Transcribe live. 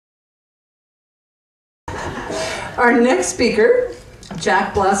Our next speaker,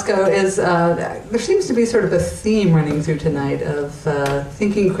 Jack Blasco, is, there seems to be sort of a theme running through tonight of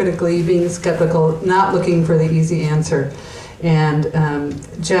thinking critically, being skeptical, not looking for the easy answer. And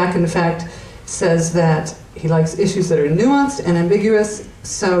Jack, in fact, says that he likes issues that are nuanced and ambiguous,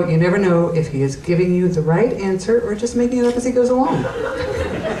 so you never know if he is giving you the right answer or just making it up as he goes along.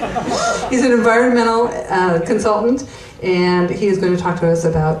 He's an environmental consultant, and he is going to talk to us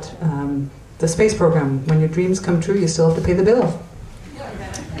about the space program. When your dreams come true, you still have to pay the bill.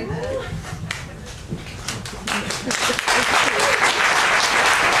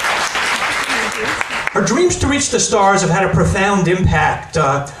 Our dreams to reach the stars have had a profound impact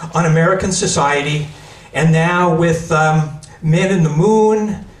on American society, and now with men in the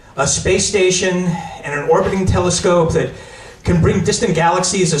moon, a space station, and an orbiting telescope that can bring distant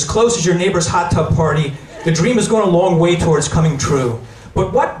galaxies as close as your neighbor's hot tub party, the dream has gone a long way towards coming true.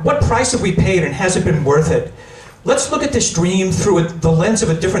 But what price have we paid, and has it been worth it? Let's look at this dream through the lens of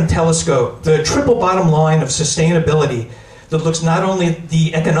a different telescope, the triple bottom line of sustainability that looks not only at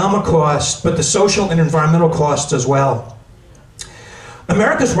the economic cost, but the social and environmental costs as well.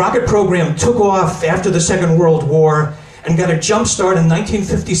 America's rocket program took off after the Second World War and got a jump start in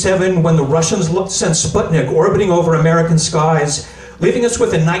 1957 when the Russians sent Sputnik orbiting over American skies, leaving us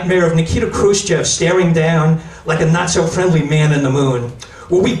with a nightmare of Nikita Khrushchev staring down like a not-so-friendly man in the moon.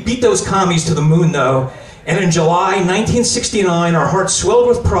 Well, we beat those commies to the moon, though, and in July 1969, our hearts swelled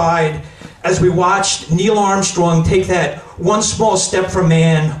with pride as we watched Neil Armstrong take that one small step for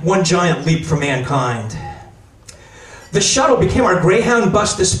man, one giant leap for mankind. The shuttle became our Greyhound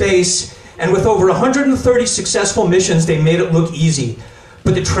bus to space, and with over 130 successful missions, they made it look easy.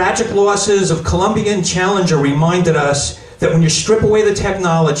 But the tragic losses of Columbia and Challenger reminded us that when you strip away the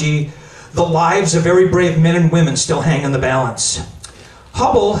technology, the lives of very brave men and women still hang in the balance.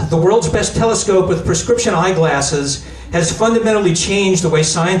 Hubble, the world's best telescope with prescription eyeglasses, has fundamentally changed the way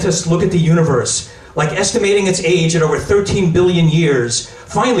scientists look at the universe, like estimating its age at over 13 billion years.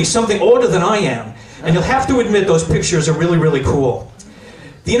 Finally, something older than I am. And you'll have to admit those pictures are really, really cool.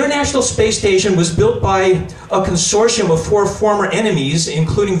 The International Space Station was built by a consortium of 4 former enemies,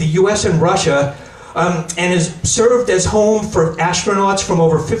 including the US and Russia, and has served as home for astronauts from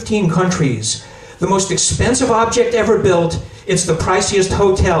over 15 countries. The most expensive object ever built, it's the priciest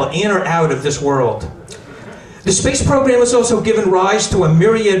hotel in or out of this world. The space program has also given rise to a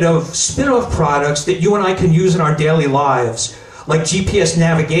myriad of spin-off products that you and I can use in our daily lives, like GPS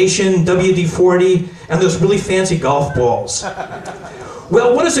navigation, WD-40, and those really fancy golf balls.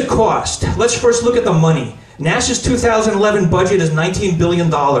 Well, what does it cost? Let's first look at the money. NASA's 2011 budget is $19 billion.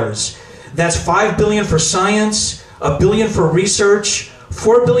 That's $5 billion for science, $1 billion for research,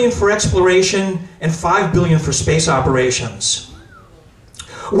 $4 billion for exploration, and $5 billion for space operations.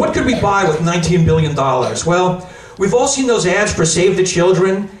 What could we buy with $19 billion? Well, we've all seen those ads for Save the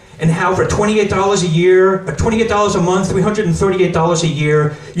Children, and how for $28 a year, $28 a month, $338 a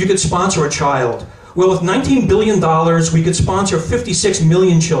year, you could sponsor a child. Well, with $19 billion, we could sponsor 56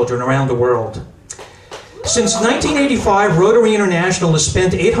 million children around the world. Since 1985, Rotary International has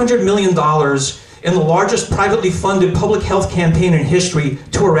spent $800 million in the largest privately funded public health campaign in history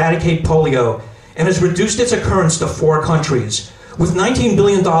to eradicate polio, and has reduced its occurrence to 4 countries. With $19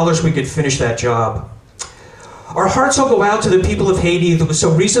 billion, we could finish that job. Our hearts will go out to the people of Haiti that was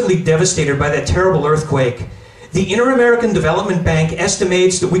so recently devastated by that terrible earthquake. The Inter-American Development Bank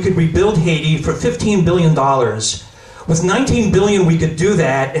estimates that we could rebuild Haiti for $15 billion. With $19 billion, we could do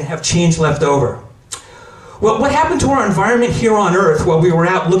that and have change left over. Well, what happened to our environment here on Earth while we were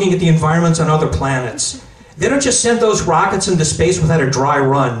out looking at the environments on other planets? They don't just send those rockets into space without a dry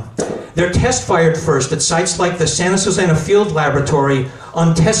run. They're test-fired first at sites like the Santa Susana Field Laboratory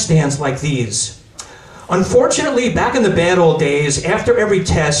on test stands like these. Unfortunately, back in the bad old days, after every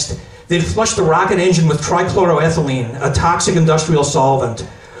test, they'd flush the rocket engine with trichloroethylene, a toxic industrial solvent,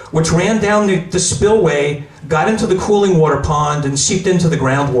 which ran down the spillway, got into the cooling water pond, and seeped into the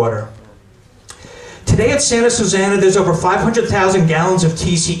groundwater. Today at Santa Susana, there's over 500,000 gallons of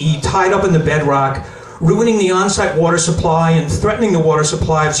TCE tied up in the bedrock, ruining the on-site water supply and threatening the water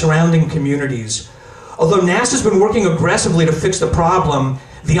supply of surrounding communities. Although NASA's been working aggressively to fix the problem,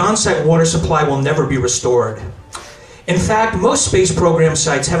 the on-site water supply will never be restored. In fact, most space program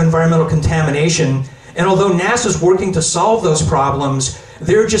sites have environmental contamination, and although NASA's working to solve those problems,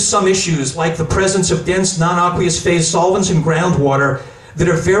 there are just some issues like the presence of dense non-aqueous phase solvents in groundwater that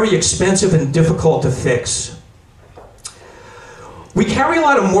are very expensive and difficult to fix. We carry a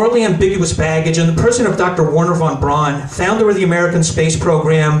lot of morally ambiguous baggage in the person of Dr. Wernher von Braun, founder of the American Space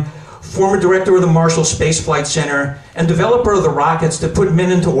Program, former director of the Marshall Space Flight Center, and developer of the rockets that put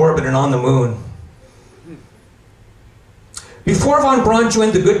men into orbit and on the moon. Before von Braun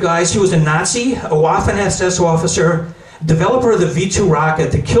joined the good guys, he was a Nazi, a Waffen-SS officer, developer of the V-2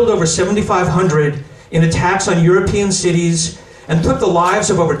 rocket that killed over 7,500 in attacks on European cities and took the lives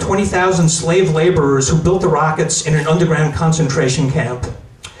of over 20,000 slave laborers who built the rockets in an underground concentration camp.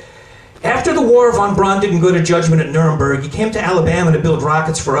 After the war, von Braun didn't go to judgment at Nuremberg. He came to Alabama to build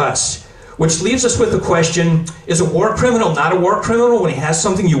rockets for us, which leaves us with the question, is a war criminal not a war criminal when he has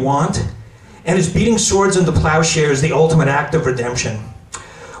something you want? And is beating swords into plowshares the ultimate act of redemption?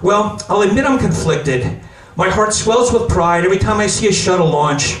 Well, I'll admit I'm conflicted. My heart swells with pride every time I see a shuttle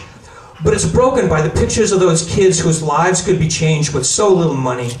launch, but it's broken by the pictures of those kids whose lives could be changed with so little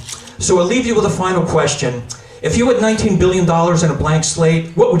money. So I'll leave you with a final question. If you had $19 billion and a blank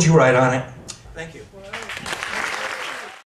slate, what would you write on it?